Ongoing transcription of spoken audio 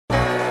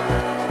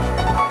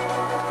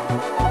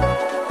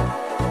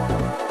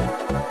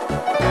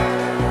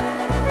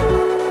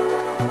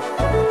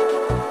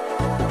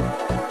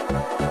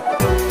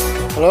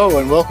Hello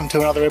and welcome to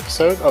another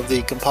episode of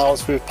the Compile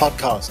Swift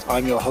podcast.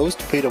 I'm your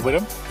host, Peter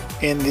Whittam.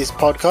 In this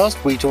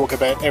podcast, we talk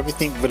about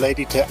everything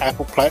related to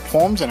Apple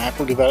platforms and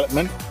Apple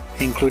development,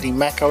 including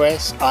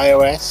macOS,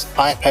 iOS,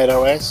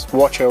 iPadOS,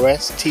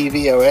 watchOS,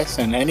 tvOS,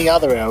 and any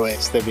other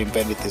OS they've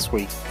invented this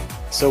week.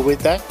 So with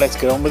that, let's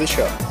get on with the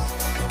show.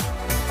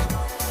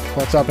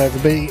 What's up,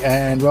 everybody,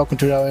 and welcome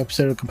to another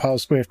episode of Compile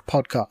Swift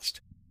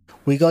podcast.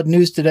 We got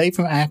news today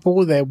from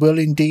Apple. There will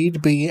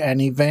indeed be an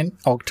event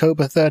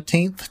October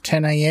 13th,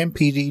 10 a.m.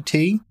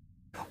 PDT.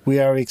 We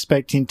are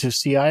expecting to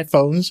see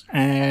iPhones,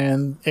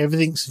 and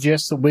everything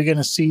suggests that we're going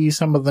to see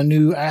some of the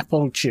new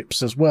Apple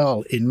chips as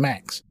well in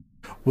Macs,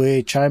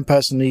 which I'm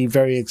personally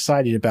very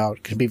excited about.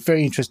 It can be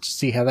very interesting to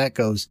see how that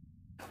goes.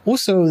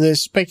 Also,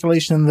 there's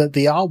speculation that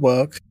the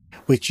artwork,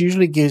 which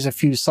usually gives a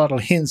few subtle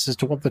hints as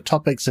to what the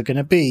topics are going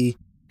to be,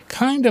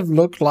 kind of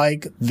look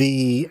like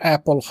the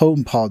Apple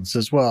HomePods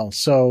as well.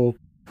 So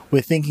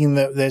we're thinking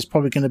that there's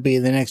probably going to be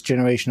the next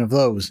generation of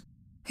those.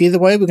 Either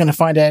way, we're going to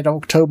find out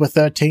October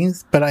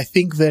 13th, but I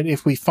think that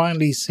if we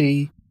finally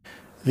see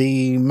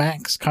the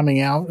Macs coming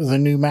out, the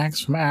new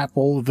Macs from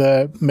Apple,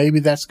 maybe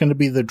that's going to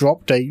be the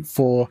drop date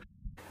for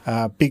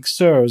Big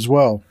Sur as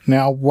well.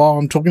 Now, while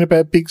I'm talking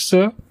about Big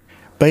Sur,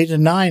 Beta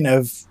 9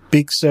 of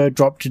Big Sur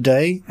dropped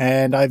today,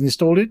 and I've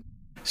installed it.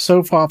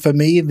 So far for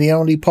me, the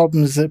only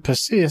problems that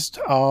persist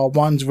are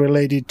ones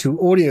related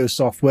to audio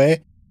software,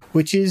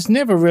 which is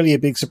never really a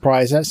big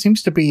surprise. That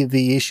seems to be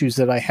the issues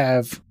that I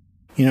have,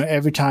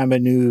 every time a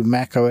new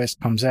Mac OS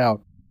comes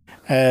out.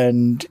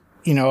 And,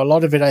 a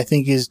lot of it, I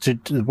think, is to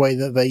the way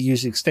that they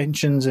use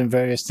extensions and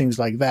various things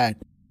like that,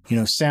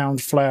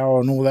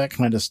 SoundFlower and all that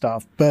kind of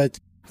stuff. But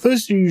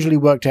those are usually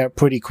worked out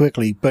pretty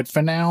quickly. But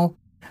for now,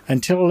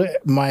 until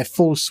my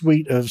full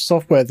suite of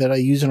software that I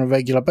use on a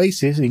regular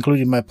basis,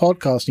 including my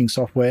podcasting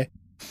software,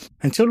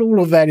 until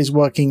all of that is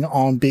working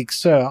on Big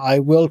Sur, I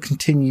will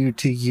continue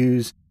to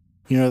use,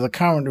 the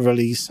current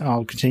release.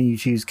 I'll continue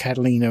to use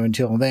Catalina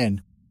until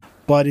then.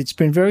 But it's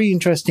been very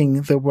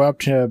interesting that we're up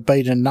to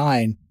Beta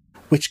 9,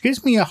 which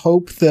gives me a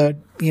hope that,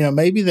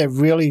 maybe they've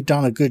really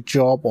done a good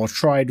job or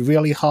tried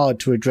really hard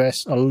to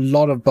address a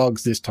lot of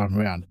bugs this time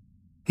around.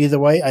 Either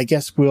way, I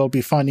guess we'll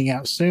be finding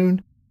out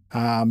soon.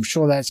 I'm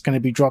sure that's going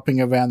to be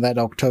dropping around that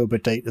October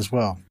date as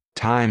well.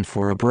 Time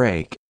for a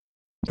break.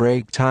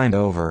 Break time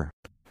over.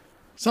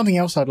 Something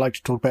else I'd like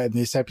to talk about in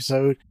this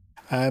episode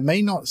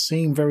may not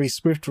seem very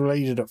Swift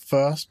related at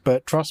first,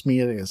 but trust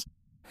me, it is.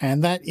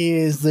 And that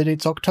is that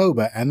it's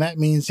October, and that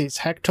means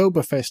it's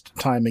Hacktoberfest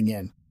time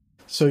again.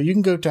 So you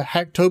can go to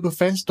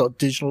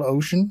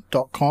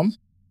hacktoberfest.digitalocean.com.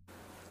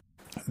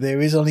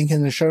 There is a link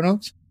in the show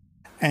notes.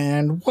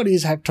 And what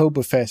is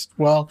Hacktoberfest?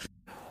 Well,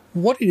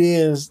 what it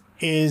is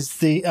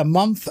a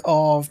month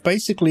of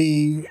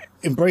basically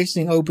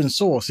embracing open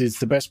source is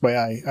the best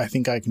way I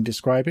think I can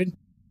describe it.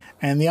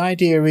 And the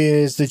idea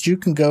is that you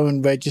can go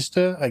and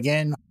register.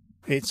 Again,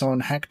 it's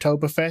on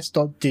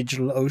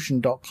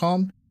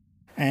hacktoberfest.digitalocean.com.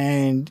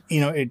 And,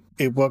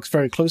 it works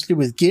very closely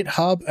with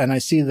GitHub. And I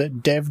see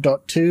that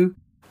dev.to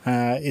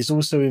is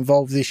also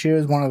involved this year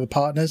as one of the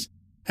partners.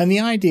 And the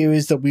idea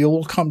is that we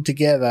all come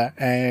together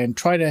and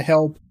try to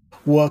help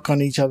work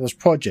on each other's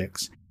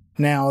projects.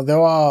 Now, there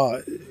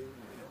are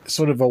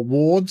sort of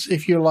awards,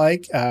 if you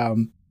like.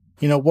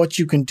 What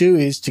you can do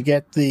is to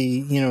get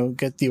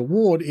the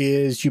award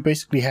is you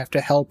basically have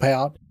to help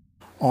out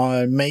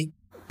on make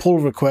pull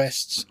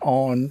requests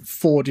on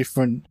 4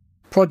 different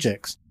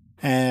projects.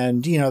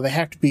 And, they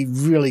have to be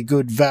really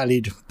good,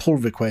 valid pull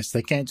requests.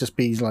 They can't just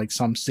be like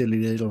some silly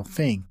little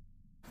thing.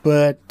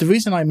 But the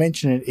reason I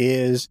mention it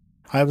is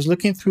I was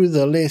looking through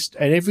the list,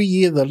 and every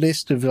year the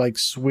list of like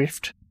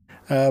Swift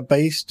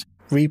based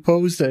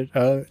repos that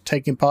are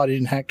taking part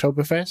in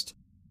Hacktoberfest,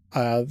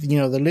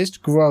 the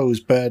list grows,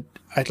 but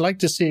I'd like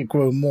to see it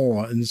grow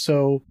more. And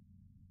so,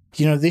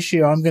 this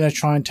year I'm going to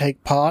try and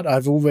take part.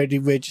 I've already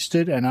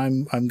registered, and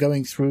I'm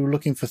going through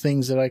looking for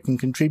things that I can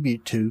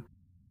contribute to.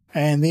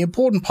 And the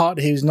important part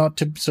here is not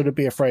to sort of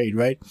be afraid,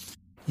 right?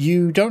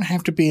 You don't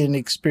have to be an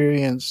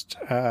experienced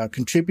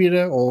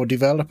contributor or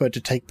developer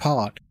to take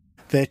part.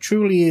 There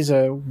truly is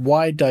a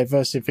wide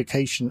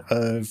diversification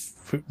of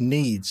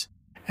needs.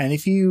 And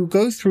if you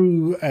go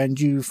through and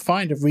you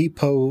find a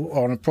repo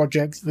on a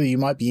project that you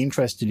might be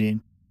interested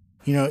in,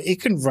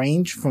 it can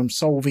range from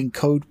solving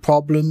code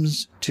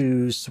problems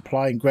to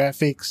supplying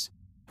graphics,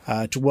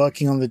 to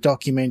working on the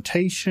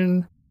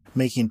documentation,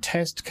 making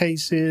test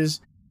cases,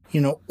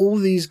 all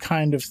these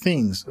kind of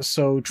things.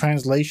 So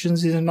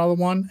translations is another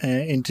one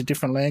into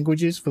different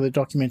languages for the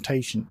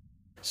documentation.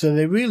 So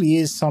there really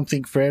is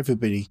something for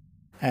everybody.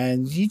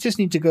 And you just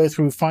need to go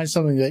through, find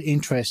something that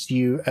interests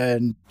you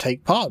and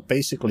take part,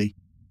 basically.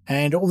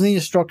 And all the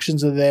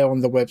instructions are there on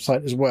the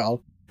website as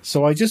well.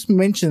 So I just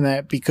mentioned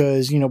that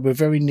because, we're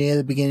very near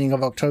the beginning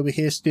of October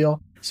here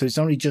still. So it's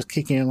only just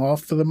kicking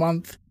off for the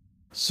month.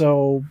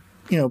 So,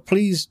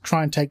 please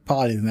try and take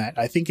part in that.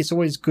 I think it's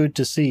always good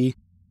to see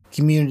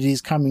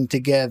communities coming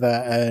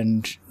together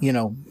and,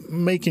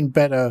 making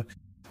better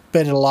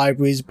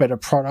libraries, better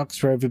products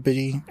for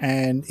everybody.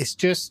 And it's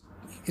just,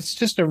 it's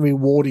just a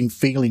rewarding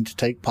feeling to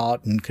take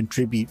part and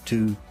contribute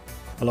to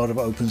a lot of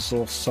open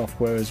source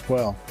software as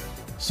well.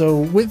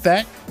 So with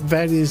that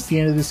is the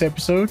end of this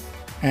episode,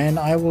 and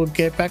I will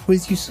get back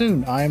with you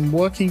soon. I'm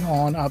working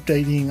on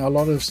updating a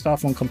lot of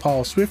stuff on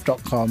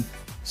compileswift.com,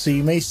 so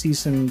you may see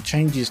some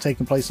changes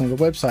taking place on the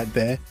website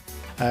there.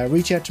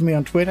 Reach out to me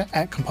on Twitter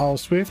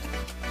 @CompileSwift,